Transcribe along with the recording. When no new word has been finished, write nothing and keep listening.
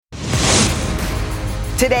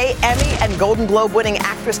Today, Emmy and Golden Globe winning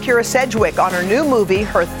actress Kyra Sedgwick on her new movie,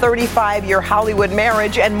 her 35-year Hollywood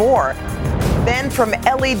marriage, and more. Then from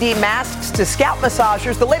LED masks to scalp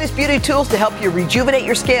massagers, the latest beauty tools to help you rejuvenate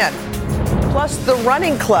your skin. Plus, the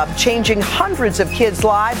running club changing hundreds of kids'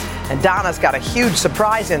 lives, and Donna's got a huge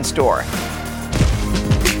surprise in store.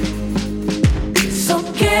 So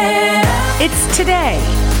it's Today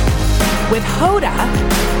with Hoda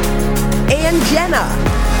And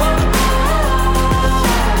Jenna.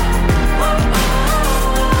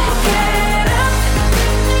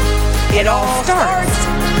 It all starts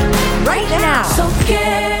right now.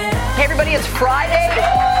 Hey, everybody, it's Friday,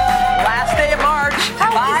 last day of March.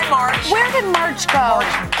 Bye, March. Where did March go?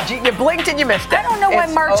 You blinked and you missed it. I don't know why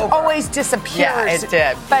March over. always disappears. Yeah, it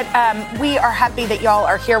did. But we are happy that y'all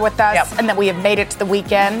are here with us Yep. and that we have made it to the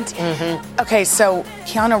weekend. Mm-hmm. Okay, so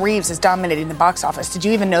Keanu Reeves is dominating the box office. Did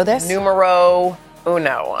you even know this? Numero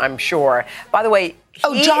uno, I'm sure. By the way,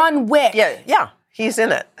 John Wick. Yeah. He's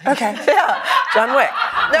in it. Okay. Yeah, John Wick.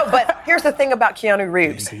 No, but here's the thing about Keanu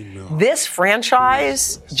Reeves. This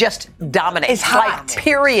franchise just dominates. It's hot. Like,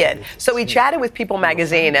 period. So we chatted with People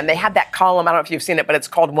Magazine, and they had that column, I don't know if you've seen it, but it's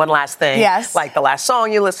called One Last Thing. Yes. Like the last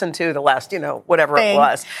song you listened to, the last, whatever it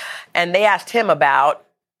was. And they asked him about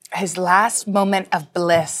his last moment of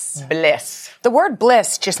bliss. bliss. The word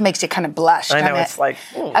bliss just makes you kind of blush. I know, doesn't it's like,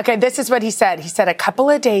 Okay, this is what he said. He said, a couple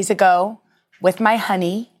of days ago, with my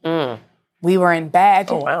honey, we were in bed.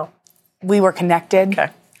 Oh, wow. We were connected. Okay.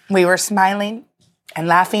 We were smiling and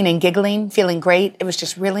laughing and giggling, feeling great. It was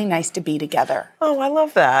just really nice to be together. Oh, I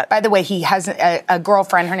love that. By the way, he has a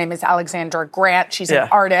girlfriend. Her name is Alexandra Grant. She's an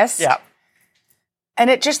artist. Yeah. And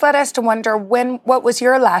it just led us to wonder, what was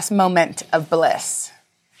your last moment of bliss?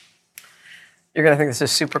 You're going to think this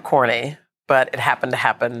is super corny, but it happened to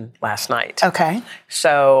happen last night. Okay.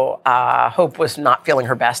 So Hope was not feeling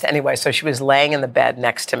her best anyway, so she was laying in the bed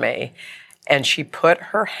next to me, and she put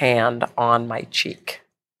her hand on my cheek.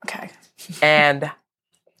 Okay. And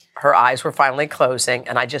her eyes were finally closing,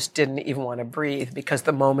 and I just didn't even want to breathe because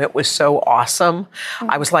the moment was so awesome.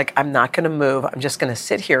 I was like, I'm not going to move. I'm just going to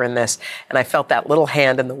sit here in this. And I felt that little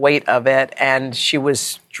hand and the weight of it, and she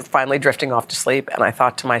was finally drifting off to sleep, and I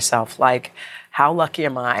thought to myself, like, how lucky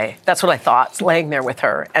am I? That's what I thought, laying there with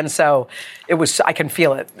her. And so I can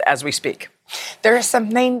feel it as we speak. There is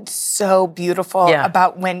something so beautiful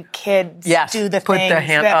about when kids do the put things the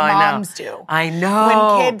hand, that moms do. I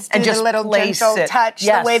know. When kids do and just the little place gentle it. touch,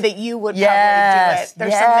 Yes. the way that you would Yes. probably do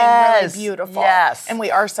it. There's something really beautiful. Yes. And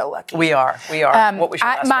we are so lucky. We are. What was your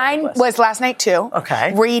last mine one? was last night too.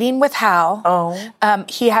 Okay. Reading with Hal. Oh.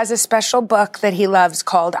 He has a special book that he loves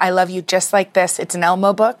called I Love You Just Like This. It's an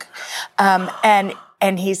Elmo book.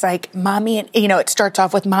 And he's like, Mommy, and it starts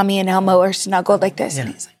off with Mommy and Elmo are snuggled like this. Yeah.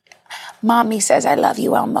 And he's like, Mommy says, I love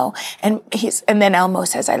you, Elmo. And then Elmo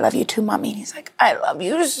says, I love you too, Mommy. And he's like, I love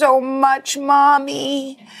you so much,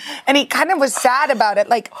 Mommy. And he kind of was sad about it,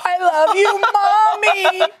 like, I love you,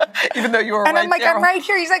 Mommy. Even though you were and I'm like, I'm right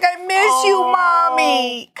here. He's like, I miss you,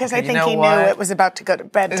 Mommy. Because I think he knew it was about to go to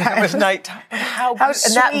bedtime. It was nighttime. How sweet.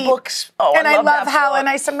 And that book's, and I love that Hal, book. and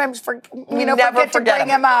I sometimes forget Never to bring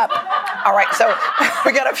him up. All right, so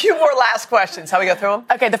we got a few more last questions. How we go through them?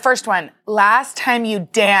 Okay, the first one. Last time you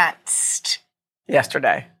danced.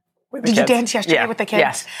 Yesterday. With the Did kids. you dance yesterday with the kids?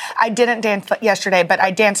 Yes. I didn't dance yesterday, but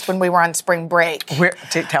I danced when we were on spring break.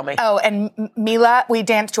 Tell me. Oh, and Mila, we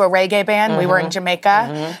danced to a reggae band. We were in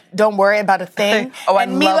Jamaica. Don't worry about a thing. Oh, I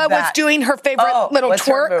and love Mila that. was doing her favorite little what's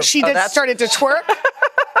her twerk. move? She started to twerk.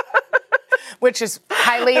 Which is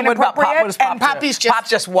highly And what about inappropriate. Pop? What does Pop and do? Poppy's just Pop's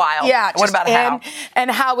just wild. Yeah. What about Hal?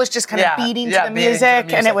 And Hal was just kind of beating to the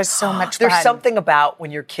music, and it was so much fun. There's something about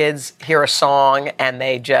when your kids hear a song and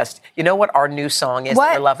they just, you know what our new song is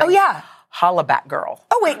that we're loving? Oh, yeah. Holla Back Girl.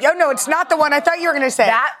 Oh, wait. No, it's not the one I thought you were going to say.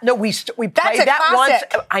 We played that classic.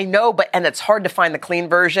 once. I know, and it's hard to find the clean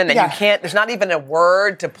version, and you can't, there's not even a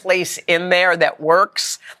word to place in there that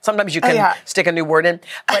works. Sometimes you can stick a new word in.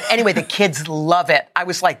 But anyway, the kids love it. I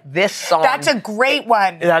was like, this song. That's a great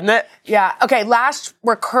one. Isn't it? Yeah. Okay, last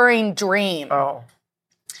recurring dream. Oh.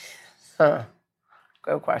 Huh.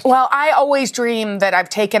 Go question. Well, I always dream that I've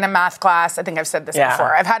taken a math class. I think I've said this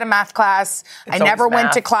before. I've had a math class. I never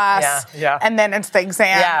went to class. And then it's the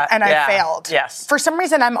exam, and I failed. Yes. For some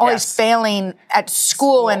reason, I'm always failing at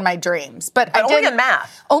school in my dreams. But I only in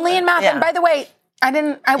math. Only in math. Yeah. And by the way,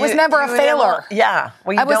 I was never a failure. Yeah.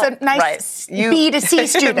 Well, I was a nice B to C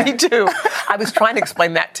student. Me too. I was trying to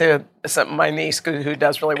explain that to my niece who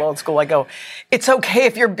does really well in school. I go, it's okay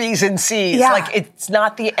if you're B's and C's. Yeah. Like, it's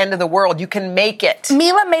not the end of the world. You can make it.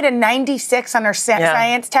 Mila made a 96 on her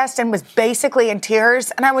science test and was basically in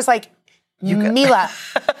tears. And I was like, Mila,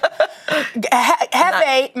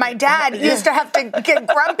 Hefe, my dad, used to have to get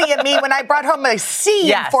grumpy at me when I brought home a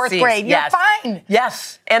C in fourth grade. You're fine.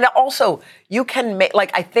 Yes. And also, you can make,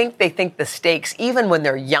 like, I think they think the stakes, even when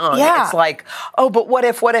they're young, it's like, oh, but what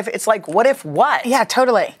if? It's like, what if what? Yeah,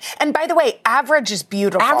 totally. And by the way, average is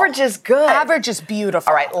beautiful. Average is good. Average is beautiful.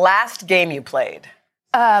 All right, last game you played.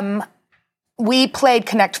 We played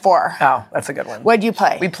Connect 4. Oh, that's a good one. What'd you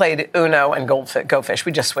play? We played Uno and Go Fish.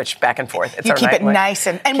 We just switched back and forth. It's you our keep it nightly. nice.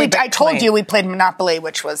 I told you we played Monopoly,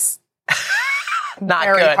 which was not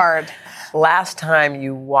very good. hard. Last time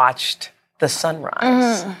you watched the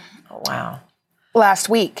sunrise. Oh, wow. Last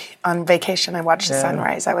week on vacation, I watched the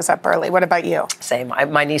sunrise. I was up early. What about you? Same.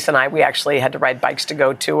 My niece and I, we actually had to ride bikes to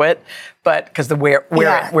go to it, but because where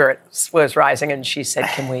it was rising, and she said,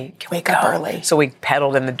 "Can we wake up early?" So we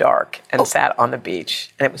pedaled in the dark and sat on the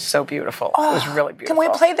beach, and it was so beautiful. It was really beautiful.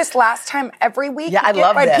 Can we play this last time every week? Yeah, I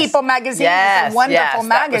love this. People magazine is a wonderful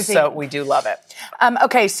magazine. So we do love it.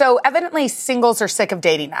 Okay, so evidently singles are sick of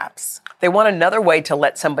dating apps. They want another way to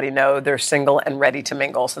let somebody know they're single and ready to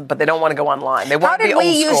mingle, but they don't want to go online. They want to be old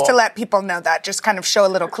school. How did we used to let people know that? Just kind of show a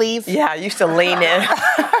little cleave? Yeah, I used to lean in.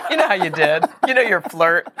 You know how you did. You know your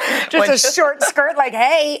flirt. Just a short skirt like,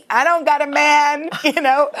 hey, I don't got a man, you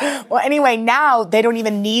know? Well, anyway, now they don't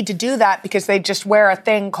even need to do that because they just wear a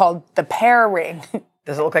thing called the pear ring.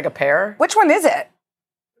 Does it look like a pear? Which one is it?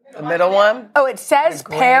 The middle one? Oh, it says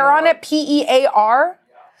pear on it, P-E-A-R?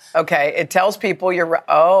 Okay, it tells people you're,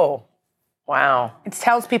 oh. Wow. It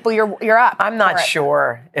tells people you're up. I'm not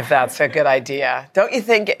sure if that's a good idea. Don't you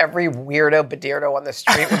think every weirdo bedirdo on the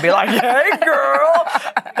street would be like, hey, girl?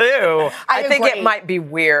 Ew. I think it might be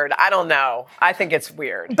weird. I don't know. I think it's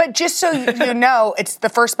weird. But just so you know, it's the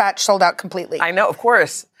first batch sold out completely. I know, of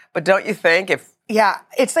course. But don't you think if... Yeah,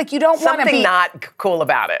 it's like you don't want to be... Something not cool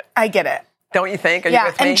about it. I get it. Don't you think? Are you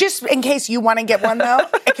with me? And just in case you want to get one, though,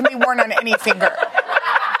 it can be worn on any finger.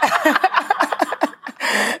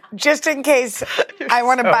 Just in case I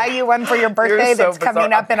want to buy you one for your birthday that's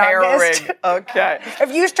coming up in August. Ring. Okay.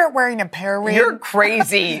 If you start wearing a pear ring. You're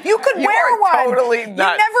crazy. You could wear one. Totally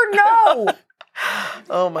nuts. You never know.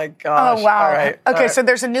 Oh my gosh. Oh wow. All right. Okay, so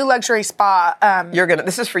there's a new luxury spa.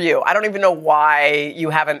 This is for you. I don't even know why you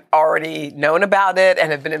haven't already known about it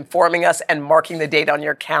and have been informing us and marking the date on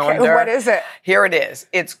your calendar. Okay, what is it? Here it is.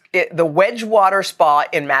 It's the Wedgewater Spa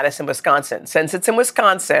in Madison, Wisconsin. Since it's in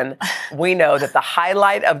Wisconsin, we know that the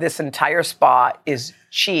highlight of this entire spa is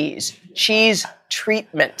cheese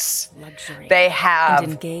treatments. Luxury. They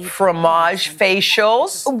have fromage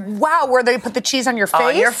facials. Wow, where they put the cheese on your face?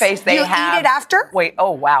 On your face. They you have, eat it after? Wait,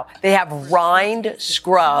 oh wow. They have rind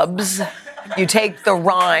scrubs. You take the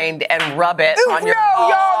rind and rub it on your... No,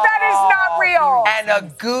 y'all, that is not real. And a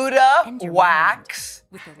Gouda wax.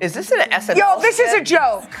 Is this an SNL? Yo, this is a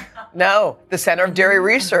joke. No, the Center of Dairy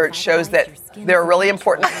Research shows that there are really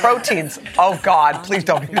important proteins. Oh God, please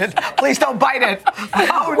don't eat it. Please don't bite it.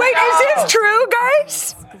 Oh, wait, is this true,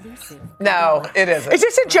 guys? No, it isn't. Is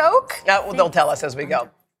this a joke? Well, they'll tell us as we go.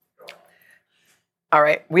 All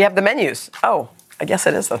right, we have the menus. Oh, I guess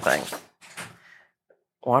it is the thing.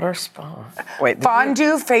 Water spa. Wait.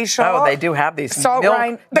 Fondue facial. Oh, they do have these. Salt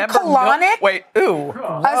brine. The colonic. Wait, ooh.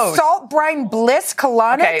 A salt brine bliss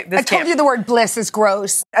colonic. Okay, I told you the word bliss is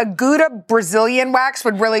gross. A Gouda Brazilian wax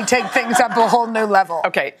would really take things up a whole new level.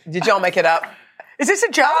 Okay, did y'all make it up? Is this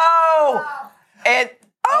a joke? Oh!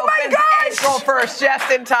 Oh my gosh! April 1st,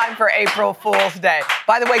 just in time for April Fool's Day.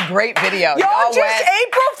 By the way, great video. Y'all just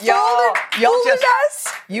April fooled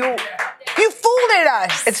us? You fooled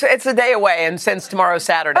us. It's a day away, and since tomorrow's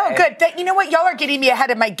Saturday. Oh, good. You know what? Y'all are getting me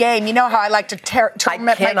ahead of my game. You know how I like to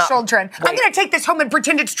torment my children. Wait. I'm going to take this home and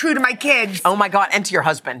pretend it's true to my kids. Oh my God, and to your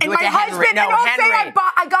husband. And do it my to husband, Henry. No, and I'll Henry. say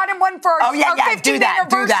I got him one for our 15th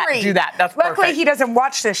anniversary. Do that. That's perfect. Luckily, he doesn't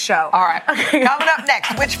watch this show. All right. Okay. Coming up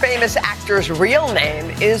next, which famous actor's real name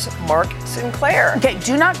is Mark Sinclair? Okay,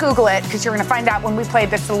 do not Google it, because you're going to find out when we play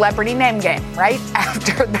the celebrity name game, right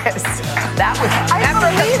after this. That was... I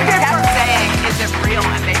believe we kept saying, is it real?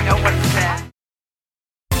 And they know what it said.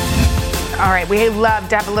 All right, we love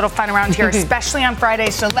to have a little fun around here, especially on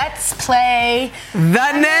Friday, so let's play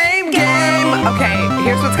the name game. Okay,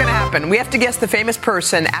 here's what's going to happen. We have to guess the famous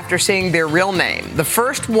person after seeing their real name. The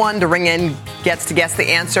first one to ring in gets to guess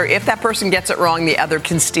the answer. If that person gets it wrong, the other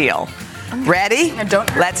can steal. Ready?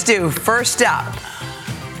 Let's do first up.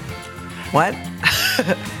 What?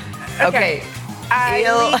 Okay.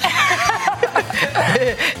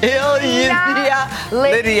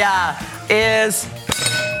 Lydia is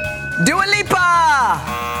Dua Lipa.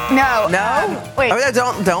 No. Wait. Oh,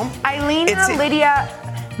 don't. Eilina Lydia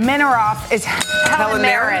Mineroff is Helen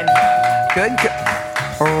Mirren. Good.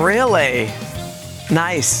 Really?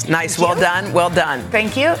 Nice. Well done.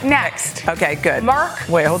 Thank you. Next. Okay, good. Mark.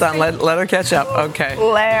 Wait, hold on. Let her catch up. Okay.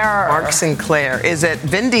 Sinclair. Mark Sinclair. Is it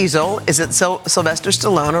Vin Diesel? Is it Sylvester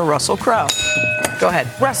Stallone or Russell Crowe? Go ahead.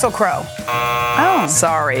 Russell Crowe. Oh.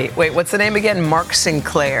 Sorry. Wait, what's the name again? Mark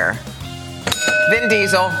Sinclair. Vin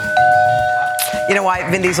Diesel. You know why?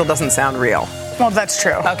 Vin Diesel doesn't sound real. Well, that's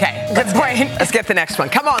true. Okay. Good point. Let's get the next one.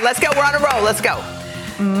 Come on, let's go. We're on a roll. Let's go.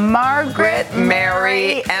 Margaret,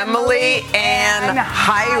 Mary, Emily, and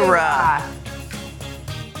Kyra.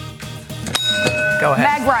 Go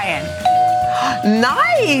ahead. Meg Ryan.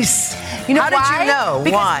 Nice. You know How why? did you know?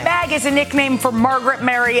 Because Why? Meg is a nickname for Margaret,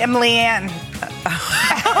 Mary, Emily, Ann.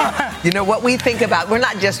 You know what we think about? We're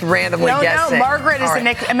not just randomly guessing. No, Margaret is a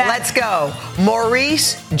nickname. Let's go.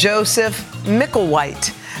 Maurice Joseph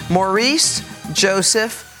Micklewhite. Maurice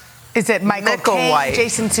Joseph. Is it Michael Caine,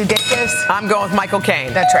 Jason Sudeikis? I'm going with Michael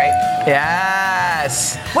Caine. That's right.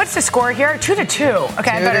 Yes. What's the score here? 2-2.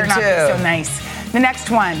 Okay, I better not be so nice. The next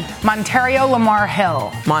one, Montero Lamar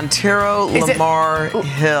Hill. Montero Lamar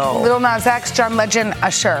Hill. Little Nas X, John Legend,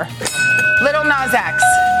 Usher. Little Nas X.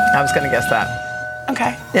 I was going to guess that.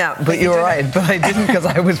 Okay. Yeah, but you were right. But I didn't because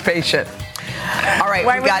I was patient. All right,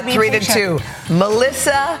 we got 3-2.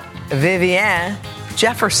 Melissa Vivian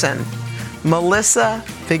Jefferson. Melissa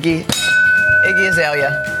Iggy Azalea.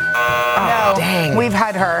 Oh, no, dang. We've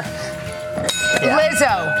had her. Yeah.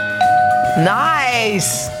 Lizzo.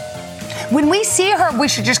 Nice. When we see her, we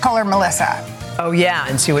should just call her Melissa. Oh, yeah,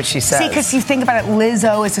 and see what she says. See, because you think about it,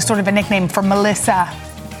 Lizzo is a sort of a nickname for Melissa.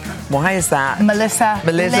 Why is that? Melissa.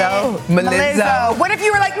 Melizzo. What if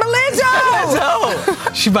you were like, Melizzo?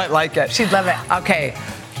 Melizzo. She might like it. She'd love it. Okay.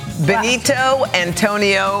 Benito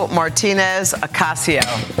Antonio Martinez Ocasio.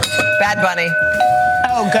 Bad Bunny.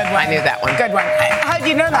 Oh, good one. I knew that one. Good one. How'd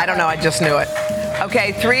you know that? I don't know. I just knew it.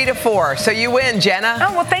 Okay, 3-4. So you win, Jenna.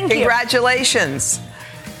 Oh, well, thank you. Congratulations.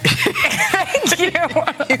 Thank you.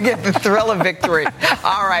 You get the thrill of victory.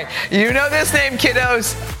 All right. You know this name,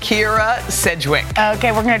 kiddos. Kyra Sedgwick.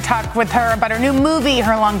 Okay, we're going to talk with her about her new movie,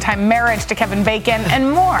 her longtime marriage to Kevin Bacon,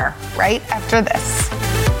 and more right after this.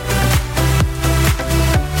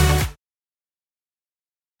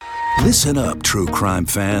 Listen up, true crime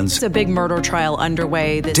fans. It's a big murder trial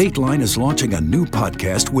underway. Dateline is launching a new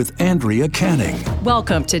podcast with Andrea Canning.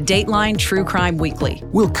 Welcome to Dateline True Crime Weekly.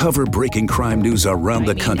 We'll cover breaking crime news around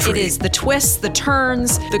the country. It is the twists, the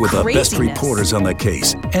turns, the with craziness. With the best reporters on the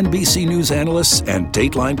case, NBC News analysts, and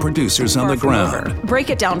Dateline producers on the ground. Break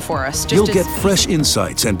it down for us. You'll get fresh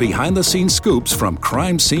insights and behind-the-scenes scoops from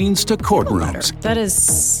crime scenes to courtrooms. That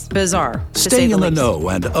is bizarre. Stay in the know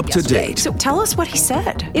and up to date. So tell us what he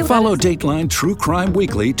said. Follow Dateline True Crime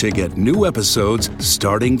Weekly to get new episodes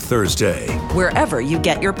starting Thursday. Wherever you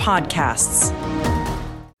get your podcasts.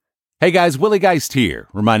 Hey guys, Willie Geist here,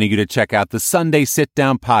 reminding you to check out the Sunday Sit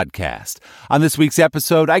Down podcast. On this week's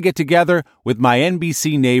episode, I get together with my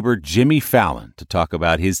NBC neighbor Jimmy Fallon to talk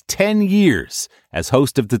about his 10 years as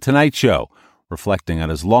host of The Tonight Show, reflecting on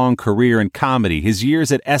his long career in comedy, his years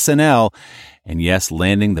at SNL, and yes,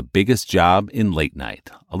 landing the biggest job in late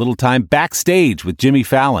night. A little time backstage with Jimmy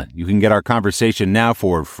Fallon. You can get our conversation now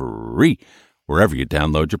for free wherever you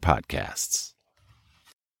download your podcasts.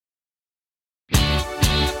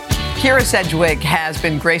 Kyra Sedgwick has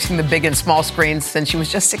been gracing the big and small screens since she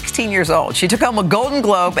was just 16 years old. She took home a Golden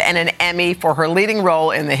Globe and an Emmy for her leading role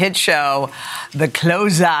in the hit show, The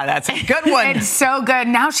Closer. That's a good one. It's so good.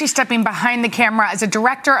 Now she's stepping behind the camera as a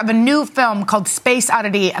director of a new film called Space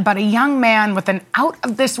Oddity about a young man with an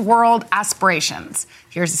out-of-this-world aspirations.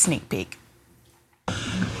 Here's a sneak peek.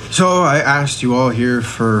 So I asked you all here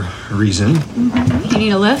for a reason. You need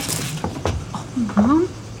a lift? Oh,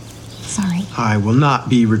 sorry. I will not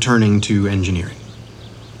be returning to engineering.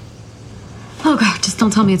 Oh, God, just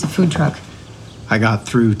don't tell me it's a food truck. I got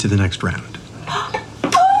through to the next round.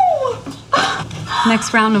 Oh!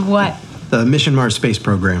 Next round of what? The Mission Mars space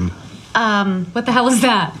program. What the hell is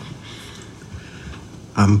that?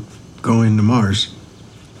 I'm going to Mars.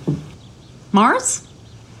 Mars?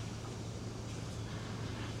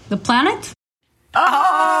 The planet?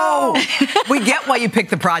 Oh, we get why you picked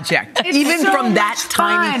the project. Even so from that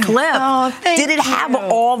tiny clip. Oh, did it have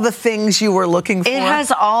all the things you were looking for? It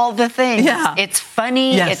has all the things. Yeah. It's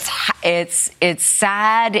funny. Yes. It's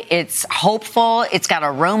sad. It's hopeful. It's got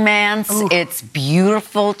a romance. Ooh. It's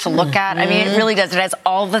beautiful to look at. I mean, it really does. It has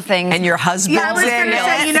all the things. And your husband's Yeah, I was going to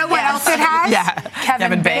say, you know what else it has? Yeah.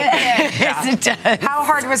 Kevin Bacon. Yes, it does. How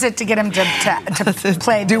hard was it to get him to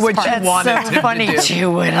play do this what part? you wanted so him funny to do. to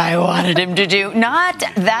do what I wanted him to do. Not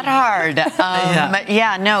that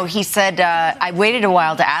hard. No, he said, I waited a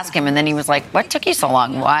while to ask him, and then he was like, what took you so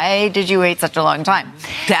long? Why did you wait such a long time?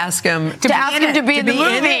 To ask him to be in the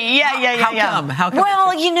movie. How come?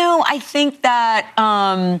 Well, I think that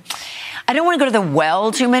I don't want to go to the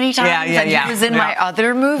well too many times. He was in my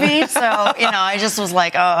other movie, so, I just was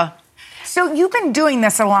like, So you've been doing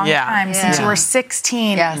this a long time, since you were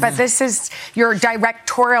 16, but this is your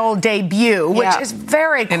directorial debut, which is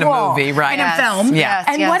very cool. In a movie, right. In a film. Yes.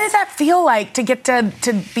 And what did that feel like to get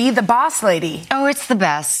to be the boss lady? Oh, it's the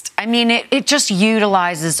best. I mean, it just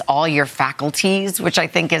utilizes all your faculties, which I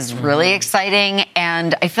think is really exciting.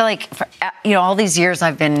 And I feel like, all these years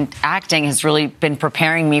I've been acting has really been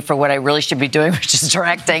preparing me for what I really should be doing, which is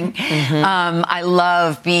directing. I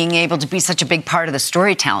love being able to be such a big part of the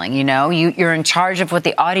storytelling, You're in charge of what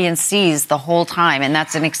the audience sees the whole time, and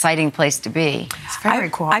that's an exciting place to be. It's very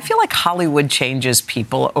cool. I feel like Hollywood changes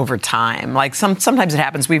people over time. Like sometimes it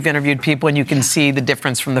happens. We've interviewed people, and you can see the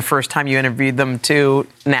difference from the first time you interviewed them to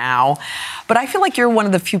now. But I feel like you're one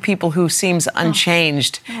of the few people who seems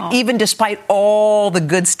unchanged, even despite all the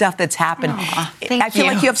good stuff that's happened. I feel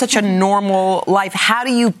like you have such a normal life. How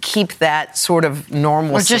do you keep that sort of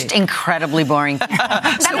normalcy? We're just incredibly boring.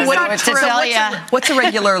 What's a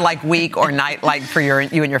regular week or night like for you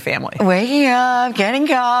and your family? Waking up, getting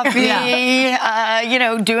coffee,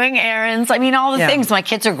 doing errands. I mean, all the things. My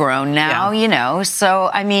kids are grown now, So,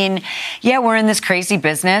 I mean, we're in this crazy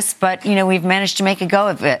business, but, we've managed to make a go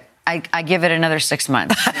of it. I give it another 6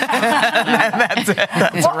 months. That's it.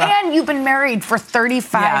 And you've been married for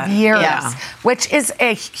 35 years, which is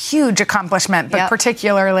a huge accomplishment, but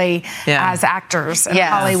particularly as actors in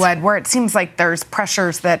Hollywood, where it seems like there's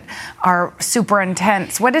pressures that are super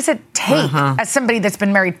intense. What does it take as somebody that's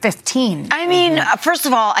been married 15? I mean, first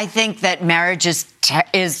of all, I think that marriage is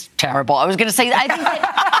terrible. I was going to say, I think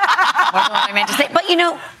that wasn't what I meant to say, but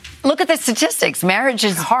look at the statistics.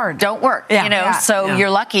 Marriages hard. Don't work, so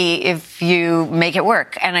you're lucky if you make it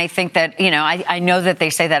work. And I think that, I know that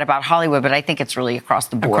they say that about Hollywood, but I think it's really across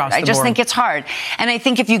the board. I just think it's hard. And I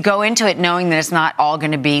think if you go into it knowing that it's not all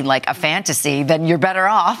going to be like a fantasy, then you're better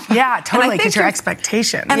off. Yeah, totally, because your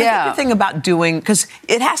expectation. And I think the thing about because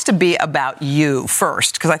it has to be about you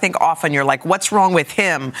first, because I think often you're like, what's wrong with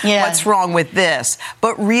him? Yeah. What's wrong with this?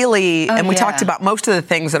 But really, we talked about most of the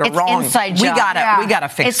things that are wrong. Inside job. We gotta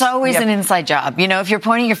fix it. It's always an inside job. If you're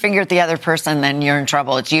pointing your finger at the other person, then you're in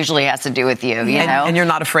trouble. It usually has to do with you, you know? And you're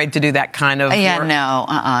not afraid to do that kind of work? No.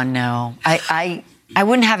 I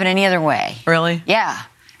wouldn't have it any other way. Really? Yeah.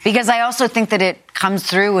 Because I also think that it comes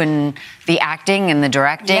through in the acting and the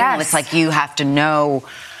directing. Yes. It's like you have to know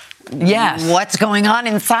what's going on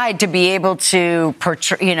inside to be able to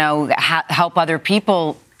portray, help other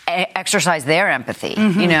people exercise their empathy,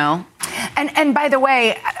 And by the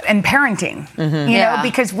way, and parenting,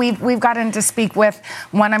 because we've gotten to speak with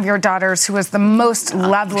one of your daughters who is the most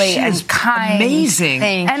lovely and kind. Amazing.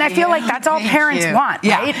 And I feel like that's all parents want,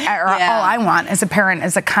 right? Or all I want as a parent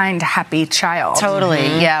is a kind, happy child.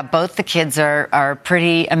 Totally. Yeah, both the kids are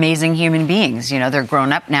pretty amazing human beings. They're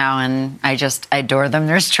grown up now, and I just adore them.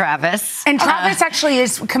 There's Travis. And Travis actually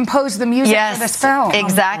has composed the music for this film.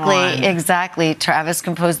 Exactly. Travis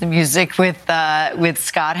composed the music with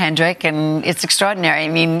Scott Hendrick, and it's extraordinary. I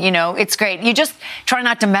mean, it's great. You just try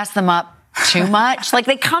not to mess them up too much. Like,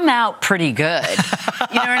 they come out pretty good.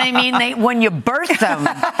 You know what I mean? When you birth them,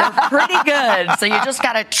 they're pretty good. So you just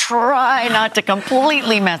got to try not to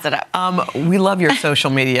completely mess it up. We love your social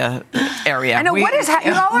media area. I know. What is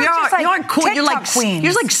happening? You all are just like cool. TikTok queens.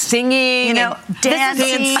 You're like singing,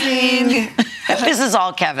 dancing. This is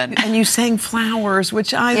all Kevin. And you sang Flowers,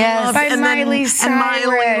 which I love. By Miley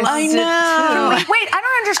Cyrus. I know. Wait, I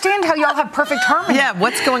don't understand how y'all have perfect harmony. Yeah,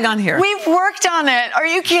 what's going on here? We've worked on it. Are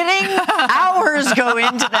you kidding? Hours go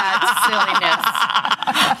into that silliness.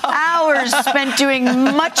 Hours spent doing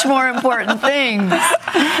much more important things.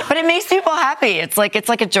 But it makes people happy. It's like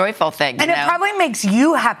a joyful thing. And it probably makes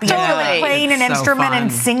you happy. Totally. Playing an instrument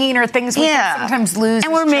and singing or things we can sometimes lose.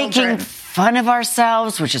 And we're making fun of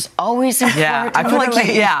ourselves, which is always important. Yeah, I feel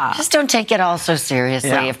like, just don't take it all so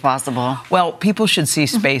seriously if possible. Well, people should see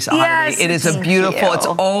Space Oddity. It is a beautiful, it's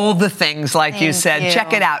all the things like you said.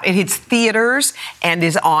 Check it out. It hits theaters and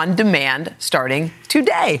is on demand starting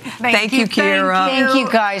today. Thank you, Kyra. Thank you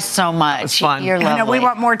guys so much. It was fun. You're lovely. I know we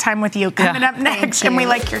want more time with you. Coming up next, and we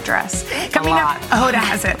like your dress. Coming up, Hoda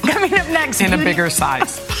has it. Coming up next, in a bigger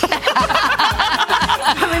size.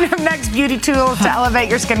 Coming up next, beauty tools to elevate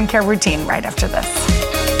your skincare routine right after this.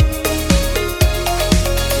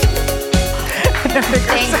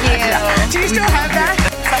 Thank you. Do you still have that?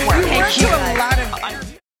 Somewhere. You worked to a lot of...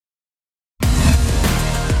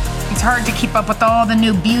 It's hard to keep up with all the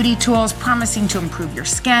new beauty tools promising to improve your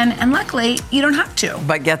skin, and luckily, you don't have to.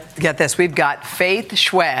 But get this, we've got Faith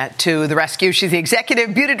Schwe to the rescue. She's the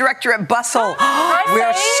executive beauty director at Bustle.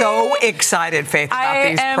 We're so excited, Faith, about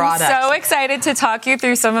these products. I am so excited to talk you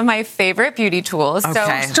through some of my favorite beauty tools.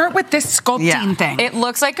 Okay. So start with this sculpting thing. It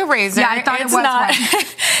looks like a razor. Yeah, I thought it's it was not. one.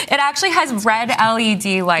 It actually has red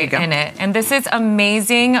LED light in it, and this is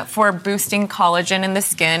amazing for boosting collagen in the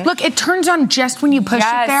skin. Look, it turns on just when you push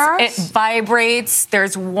it there. It vibrates.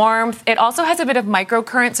 There's warmth. It also has a bit of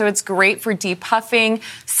microcurrent, so it's great for depuffing,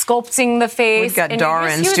 sculpting the face. We've got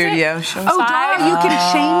Dara in studio. Dara, you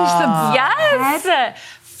can change the head.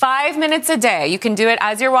 5 minutes a day. You can do it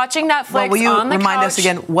as you're watching Netflix Well, will you on the remind couch. us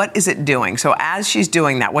again, what is it doing? So as she's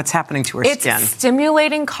doing that, what's happening to her skin? It's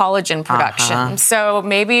stimulating collagen production. So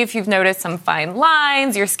maybe if you've noticed some fine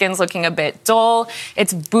lines, your skin's looking a bit dull,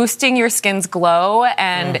 it's boosting your skin's glow,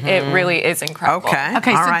 and it really is incredible. Okay.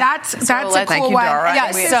 Okay, All so right. that's a Thank cool you, one. Dara.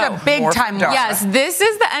 Yes, We this is have a big more time from Dara. one. Yes, this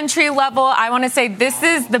is the entry level. I want to say this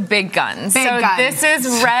is the big guns. Big guns. This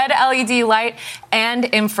is red LED light and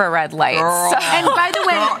infrared light. And by the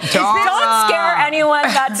way, don't scare anyone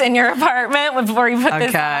that's in your apartment before you put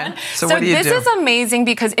this on. So what do you this do? is amazing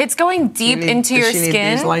because it's going deep into your Does she need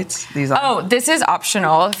skin. these lights? This is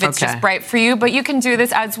optional if it's just bright for you, but you can do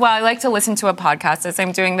this as well. I like to listen to a podcast as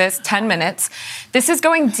I'm doing this, 10 minutes. This is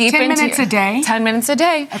going deep 10 into minutes a day? 10 minutes a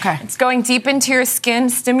day. Okay. It's going deep into your skin,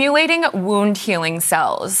 stimulating wound healing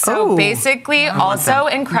cells. So basically also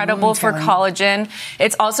incredible for collagen.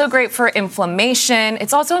 It's also great for inflammation.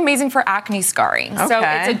 It's also amazing for acne scarring. So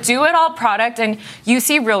it's a do-it-all product, and you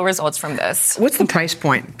see real results from this. What's the price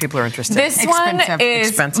point? People are interested. This one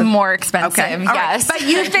is more expensive. Okay. All right. Yes. But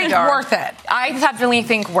you think worth it? I definitely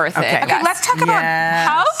think worth it. Okay, yes. let's talk about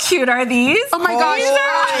how cute are these? Oh my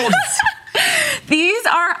gosh. These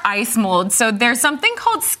are ice molds. So there's something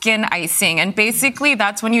called skin icing. And basically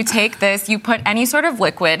that's when you take this, you put any sort of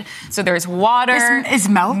liquid. So there's water. Is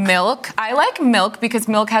milk? Milk. I like milk because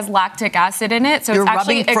milk has lactic acid in it. So You're it's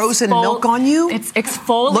actually rubbing frozen milk on you? It's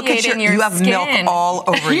exfoliating Look at your you have skin. milk all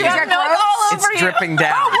over you. You have milk all over It's you. dripping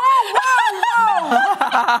down. Whoa.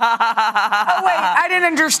 Oh, wait, I didn't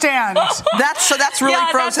understand. That's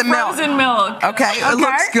really frozen milk. Frozen milk. Okay, it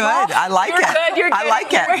looks good. I like it. You're I like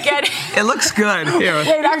it. You're It looks good. Here.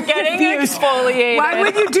 Wait, I'm getting confused. exfoliated. Why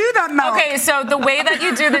would you do that, milk? Okay, so the way that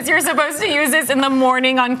you do this, you're supposed to use this in the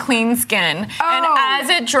morning on clean skin. And as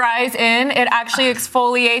it dries in, it actually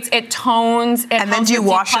exfoliates, it tones, it And then do you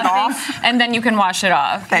wash it off? And then you can wash it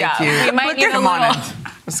off. Thank you. We might need a Come on little... in.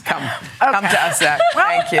 Just come to us, Zach.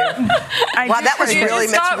 Thank you. Wow, that was really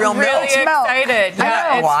got real milk. really excited.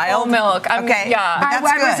 Yeah, it's Wild. full milk. Okay. Yeah. That's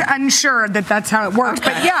I was good. unsure that that's how it worked,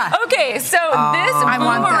 but yeah. Okay, so this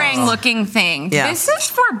boomerang-looking thing, this is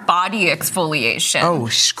for body exfoliation. Oh,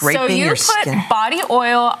 scraping your So you skin. put body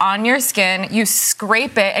oil on your skin, you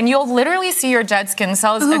scrape it, and you'll literally see your dead skin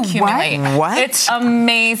cells accumulate. What? It's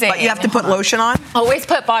amazing. But you have to put lotion on? Always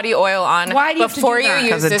put body oil on Why do you have to before do that? you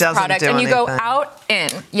use 'Cause it this doesn't product. do And you go anything. out, in.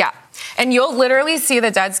 Yeah. And you'll literally see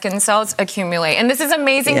the dead skin cells accumulate. And this is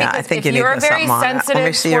amazing Yeah, I because think if you you're need very something on it. Let me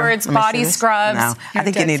sensitive see your- towards let me see body this. scrubs, No, I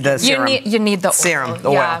think you need the serum. you need the serum, oil. the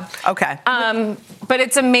oil. Yeah. Okay. But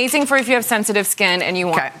it's amazing for if you have sensitive skin and you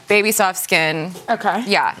want baby soft skin. Okay.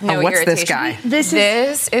 Yeah. No what's this irritation. guy? This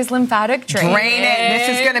is lymphatic drainage. Drain it.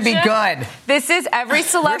 This is going to be good. This is every Where's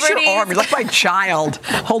celebrity. your arm? You look like a child.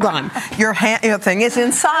 Hold on. Your thing is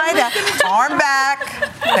inside. Arm back.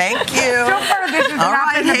 Thank you. So far, this has All not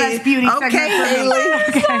right, been the best beauty segment Okay, for me.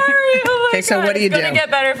 Haley. Sorry. Oh my Okay, so God, what do you it's do? gonna get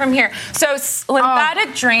better from here. So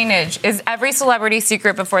lymphatic drainage is every celebrity's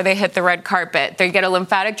secret before they hit the red carpet. They get a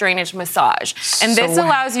lymphatic drainage massage, and this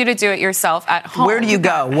allows you to do it yourself at home. Where do you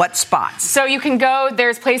go? What spots? So you can go.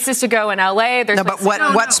 There's places to go in LA. There's No, but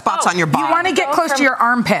what spots on your body? You want to get close to your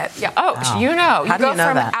armpit. Yeah. You know. How do you know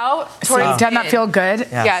from that? out towards. Doesn't that feel good?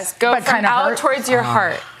 Yes. Go But from kinda out hurt? towards your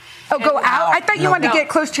heart. Oh, go out? I thought you wanted to get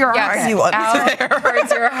close to your Yes, armpit. you out towards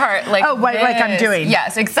your heart. Like like I'm this. doing.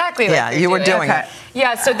 Yes, exactly. Like Yeah, you're you were doing it.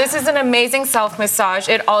 Yeah, so this is an amazing self-massage.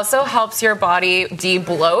 It also helps your body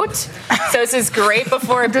de-bloat. So this is great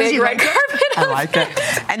before a big red carpet. I like it.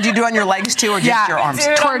 And do you do it on your legs too, or just your arms?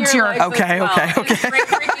 Do it on Towards your your- legs Okay, as well. okay, okay. It's great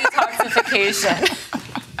for detoxification.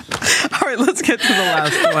 All right, let's get to the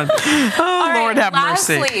last one. Oh, Lord have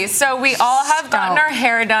mercy. Lastly, so we all have gotten our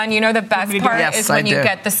hair done. You know, the best part Yes, is I when you do.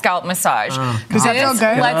 get the scalp massage. Does that feel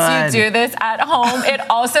good? Lets you do this at home. It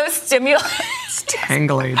also stimulates.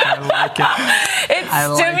 Tangly. I like it. It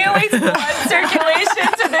stimulates blood circulation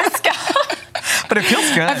to the scalp. But it feels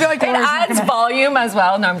good. I feel like It adds volume as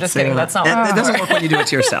well. No, I'm just kidding. That's not It doesn't work when you do it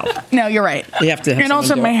to yourself. No, you're right. You have to have and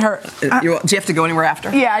also my hair. Do you have to go anywhere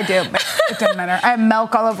after? Yeah, I do. But it doesn't matter. I have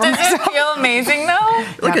milk all over Does myself. it feel amazing though?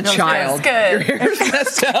 Like a child. Good. Your hair's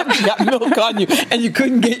messed up. You got milk on you, and you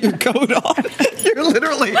couldn't get your coat on. You're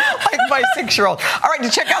literally like my 6-year-old. All right, to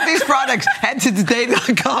check out these products, head to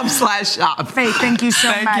today.com/shop. Faith, thank you so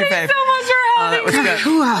much. Thank you, Faith. So much for having That was good.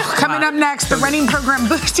 Coming up next, the running program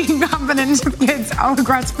boosting confidence of kids all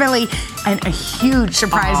across Philly, and a huge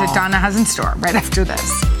surprise that Donna has in store right after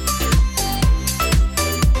this.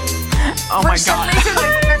 Oh my For some God. reason, I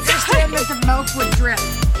didn't understand that the milk would drip.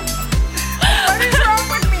 What is wrong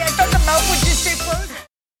with me? I thought the milk would just stay frozen.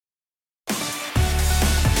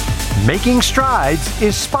 Making Strides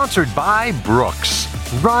is sponsored by Brooks.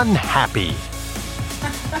 Run happy.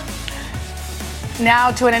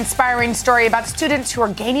 Now to an inspiring story about students who are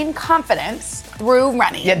gaining confidence through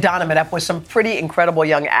running. Yeah, Donna met up with some pretty incredible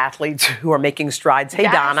young athletes who are making strides. Hey,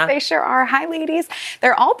 Yes, Donna. they sure are. Hi, ladies.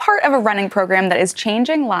 They're all part of a running program that is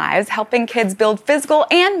changing lives, helping kids build physical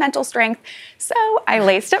and mental strength. So I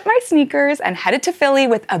laced up my sneakers and headed to Philly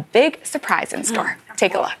with a big surprise in store.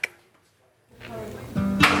 Take a look.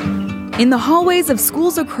 In the hallways of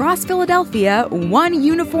schools across Philadelphia, one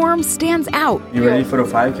uniform stands out. You ready for the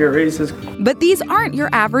 5K races? But these aren't your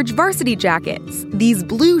average varsity jackets. These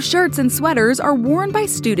blue shirts and sweaters are worn by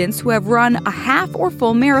students who have run a half or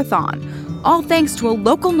full marathon, all thanks to a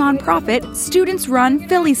local nonprofit, Students Run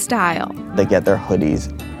Philly Style. They get their hoodies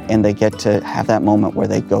and they get to have that moment where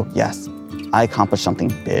they go, yes, I accomplished something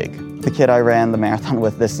big. The kid I ran the marathon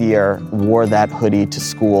with this year wore that hoodie to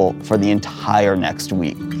school for the entire next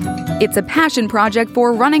week. It's a passion project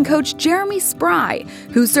for running coach Jeremy Spry,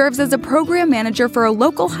 who serves as a program manager for a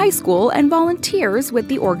local high school and volunteers with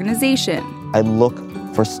the organization. I look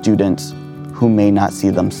for students who may not see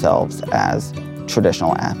themselves as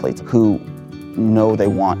traditional athletes, who know they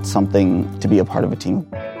want something to be a part of a team.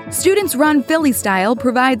 Students Run Philly Style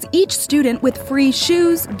provides each student with free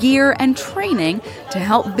shoes, gear, and training to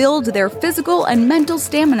help build their physical and mental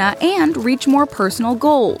stamina and reach more personal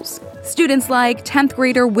goals. Students like 10th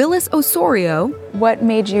grader Willis Osorio. What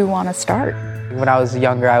made you want to start? When I was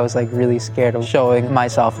younger, I was really scared of showing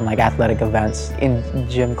myself in athletic events. In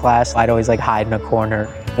gym class, I'd always hide in a corner.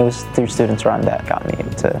 It was through Students Run that got me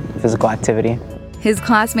into physical activity. His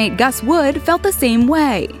classmate Gus Wood felt the same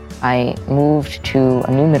way. I moved to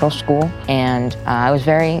a new middle school and I was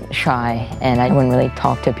very shy and I wouldn't really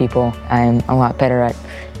talk to people. I'm a lot better at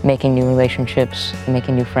making new relationships,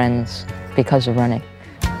 making new friends because of running.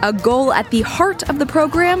 A goal at the heart of the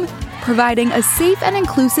program, providing a safe and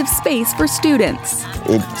inclusive space for students.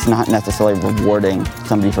 It's not necessarily rewarding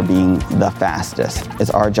somebody for being the fastest.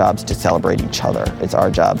 It's our jobs to celebrate each other. It's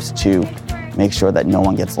our jobs to make sure that no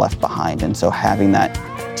one gets left behind. And so having that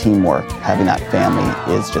teamwork, having that family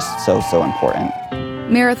is just so important.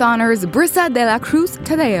 Marathoners Brisa de la Cruz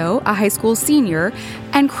Tadeo, a high school senior,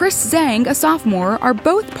 and Chris Zhang, a sophomore, are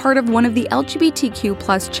both part of one of the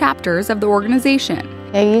LGBTQ+ chapters of the organization.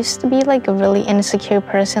 I used to be a really insecure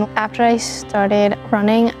person. After I started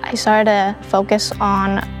running, I started to focus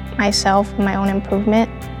on myself, my own improvement.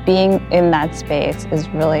 Being in that space is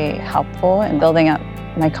really helpful in building up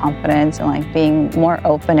my confidence and being more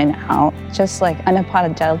open and out, just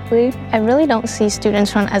unapologetically. I really don't see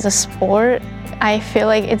Students Run as a sport. I feel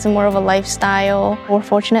like it's more of a lifestyle. We're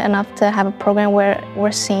fortunate enough to have a program where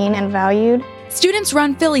we're seen and valued. Students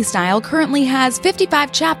Run Philly Style currently has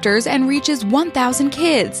 55 chapters and reaches 1,000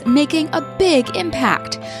 kids, making a big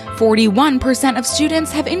impact. 41% of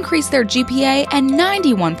students have increased their GPA and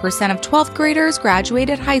 91% of 12th graders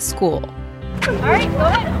graduated high school. All right, go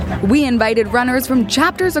ahead. We invited runners from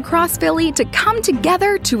chapters across Philly to come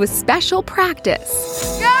together to a special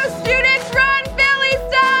practice. Go Students Run Philly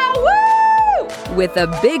Style! Woo! With a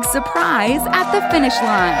big surprise at the finish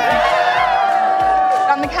line.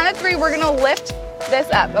 On the count of 3, we're going to lift this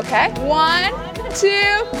up, okay? 1, 2,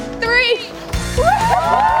 3.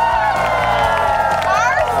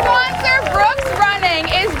 Our sponsor, Brooks Running,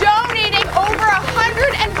 is donating over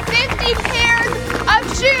 150 pairs of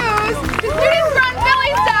shoes to Students Run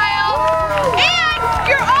Philly Style, and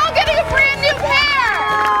you're all getting a brand new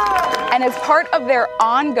pair! And as part of their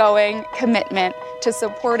ongoing commitment to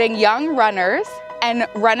supporting young runners and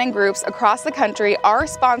running groups across the country, our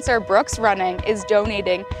sponsor, Brooks Running, is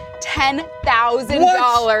donating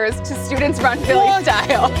 $10,000 to Students Run Philly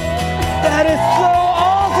Style. That is so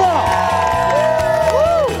awesome!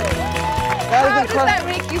 How does that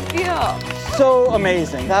make you feel? So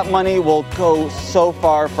amazing. That money will go so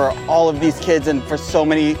far for all of these kids and for so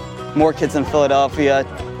many more kids in Philadelphia.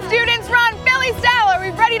 Students Run Philly Style, are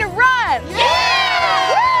we ready to run? Yeah!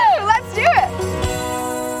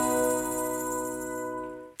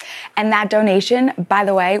 And that donation, by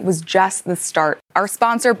the way, was just the start. Our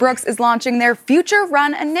sponsor, Brooks, is launching their Future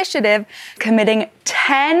Run initiative, committing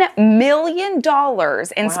 $10 million in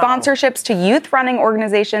sponsorships to youth running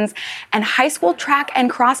organizations and high school track and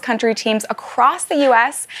cross-country teams across the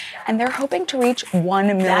U.S., and they're hoping to reach 1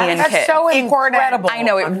 million kids. That's so important. Incredible. I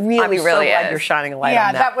know, it really, I'm really so glad is. you're shining a light Yeah,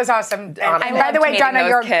 on that was awesome. And I by the way, loved Donna,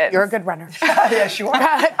 meeting those kids. you're a good runner. Yes, you are.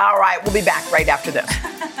 All right, we'll be back right after this.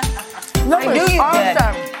 That I knew was you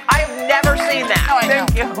awesome. did. I've never seen that. No, I know.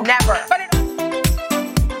 Thank you. Never.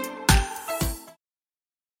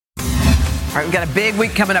 All right, we've got a big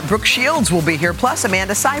week coming up. Brooke Shields will be here, plus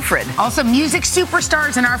Amanda Seyfried. Also, music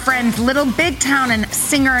superstars and our friends Little Big Town and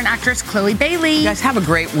singer and actress Chloe Bailey. You guys have a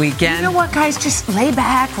great weekend. You know what, guys? Just lay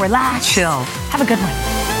back, relax. Chill. Have a good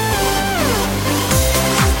one.